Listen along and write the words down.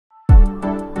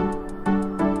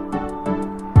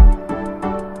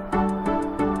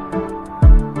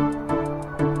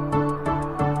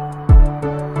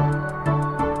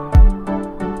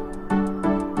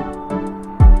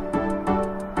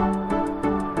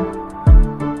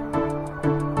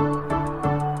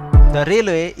The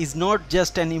railway is not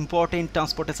just an important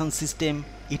transportation system,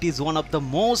 it is one of the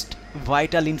most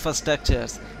vital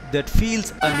infrastructures that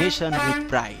fills a nation with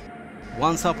pride.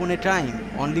 Once upon a time,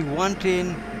 only one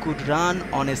train could run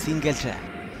on a single track.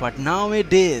 But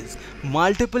nowadays,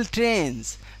 multiple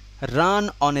trains run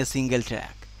on a single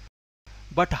track.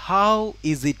 But how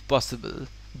is it possible?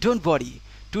 Don't worry,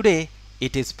 today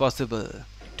it is possible.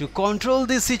 To control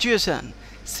this situation,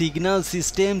 signal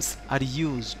systems are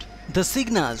used. The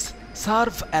signals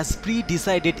serve as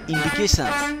pre-decided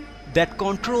indications that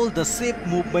control the safe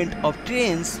movement of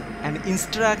trains and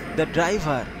instruct the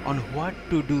driver on what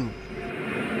to do.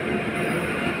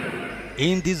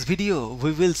 In this video,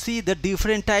 we will see the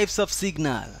different types of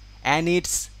signal and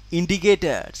its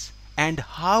indicators and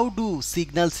how do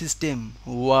signal system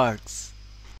works.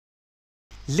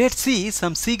 Let's see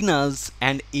some signals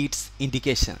and its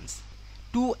indications.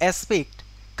 Two aspect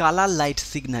color light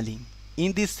signaling.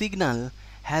 In this signal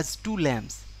has two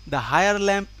lamps. The higher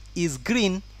lamp is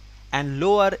green and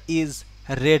lower is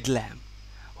red lamp.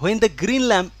 When the green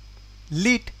lamp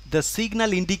lit, the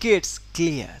signal indicates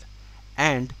clear,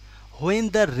 and when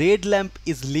the red lamp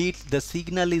is lit, the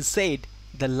signal is said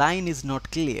the line is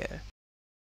not clear.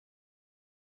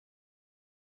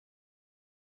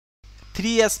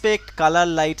 Three aspect color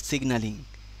light signaling.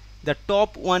 The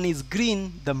top one is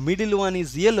green, the middle one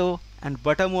is yellow, and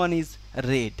bottom one is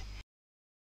red.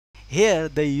 Here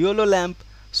the yellow lamp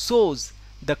shows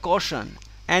the caution,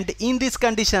 and in this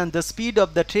condition the speed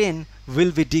of the train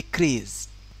will be decreased.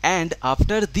 And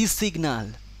after this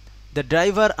signal, the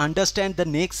driver understands the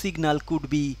next signal could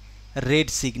be red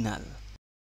signal.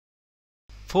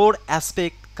 Four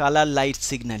aspect color light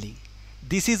signaling.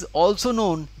 This is also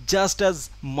known just as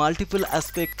multiple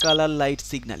aspect color light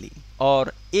signaling,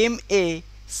 or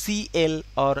MACL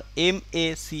or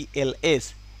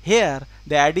MACLS. Here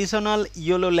the additional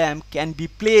yellow lamp can be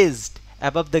placed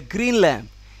above the green lamp.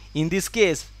 In this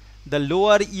case, the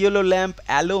lower yellow lamp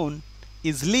alone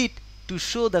is lit to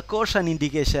show the caution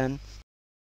indication,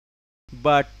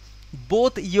 but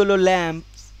both yellow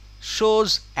lamps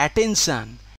shows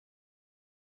attention,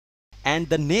 and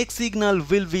the next signal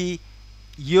will be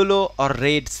yellow or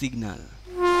red signal.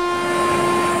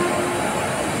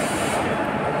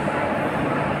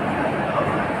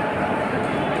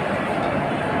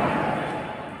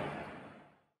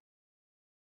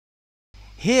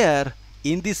 Here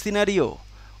in this scenario,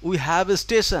 we have a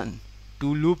station,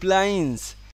 two loop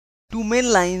lines, two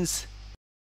main lines,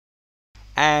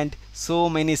 and so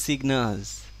many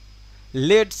signals.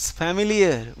 Let's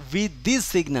familiar with these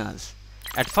signals.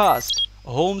 At first,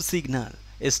 home signal.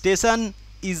 A station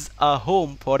is a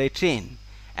home for a train,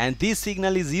 and this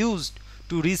signal is used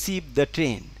to receive the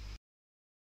train.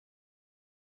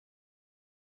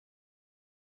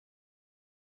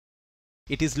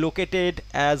 It is located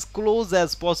as close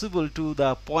as possible to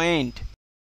the point.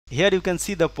 Here you can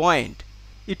see the point.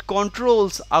 It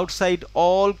controls outside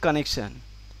all connection.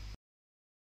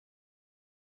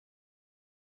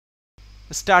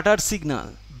 Starter signal.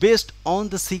 Based on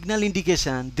the signal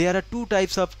indication, there are two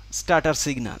types of starter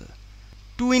signal.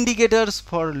 Two indicators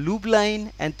for loop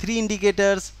line and three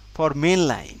indicators for main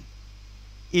line.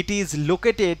 It is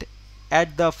located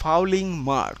at the fouling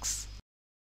marks.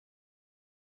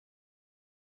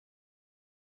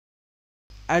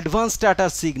 Advanced starter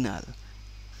signal.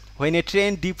 When a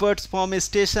train departs from a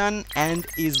station and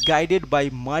is guided by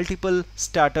multiple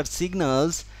starter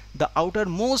signals, the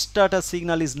outermost starter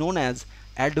signal is known as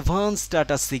advanced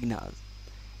starter signal.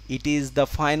 It is the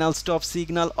final stop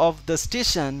signal of the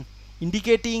station,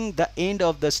 indicating the end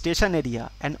of the station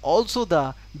area and also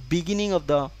the beginning of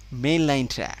the main line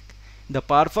track. The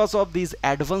purpose of this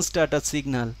advanced starter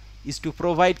signal is to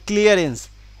provide clearance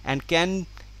and can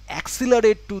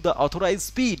accelerate to the authorized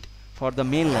speed for the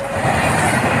main line.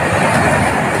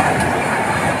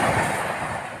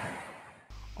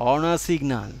 Honor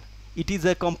signal. It is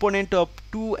a component of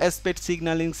two aspect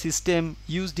signaling system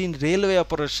used in railway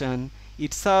operation.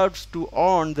 It serves to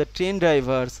warn the train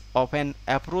drivers of an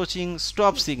approaching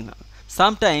stop signal.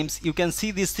 Sometimes you can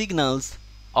see these signals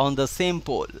on the same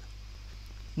pole.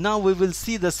 Now we will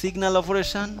see the signal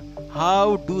operation.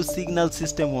 How do signal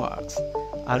system works?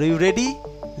 Are you ready?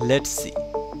 Let's see.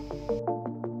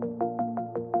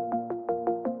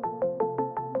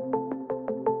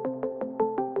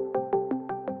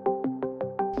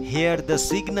 Here the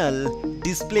signal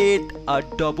displayed a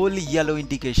double yellow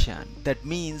indication. That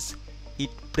means it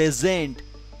present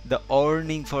the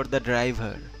warning for the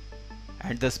driver,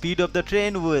 and the speed of the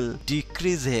train will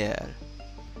decrease here.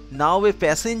 Now a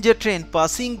passenger train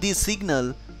passing this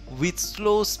signal with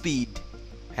slow speed,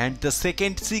 and the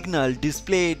second signal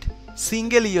displayed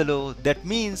single yellow. That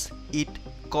means it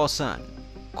caution.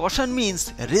 Caution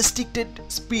means restricted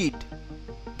speed.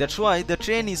 That's why the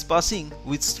train is passing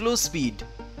with slow speed.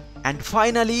 And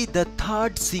finally, the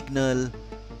third signal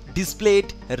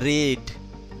displayed red.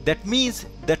 That means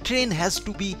the train has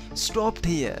to be stopped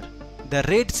here. The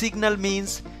red signal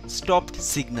means stopped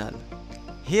signal.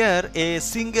 Here a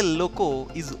single loco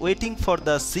is waiting for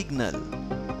the signal.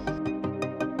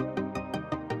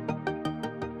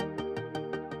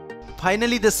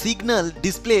 Finally, the signal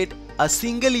displayed a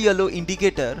single yellow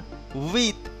indicator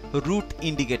with route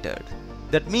indicator.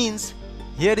 That means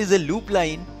here is a loop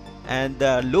line and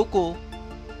the loco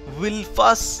will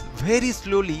pass very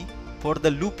slowly for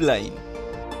the loop line.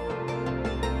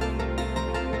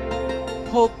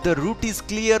 Hope the route is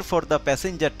clear for the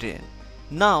passenger train.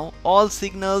 Now all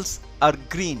signals are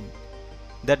green.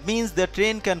 That means the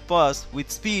train can pass with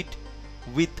speed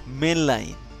with main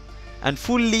line and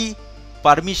fully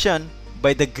permission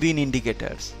by the green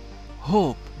indicators.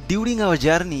 Hope during our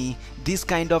journey this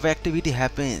kind of activity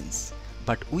happens,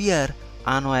 but we are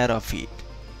unaware of it.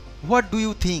 What do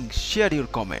you think? Share your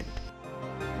comment.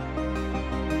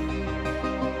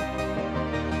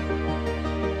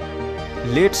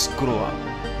 Let's grow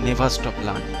up. Never stop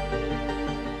learning.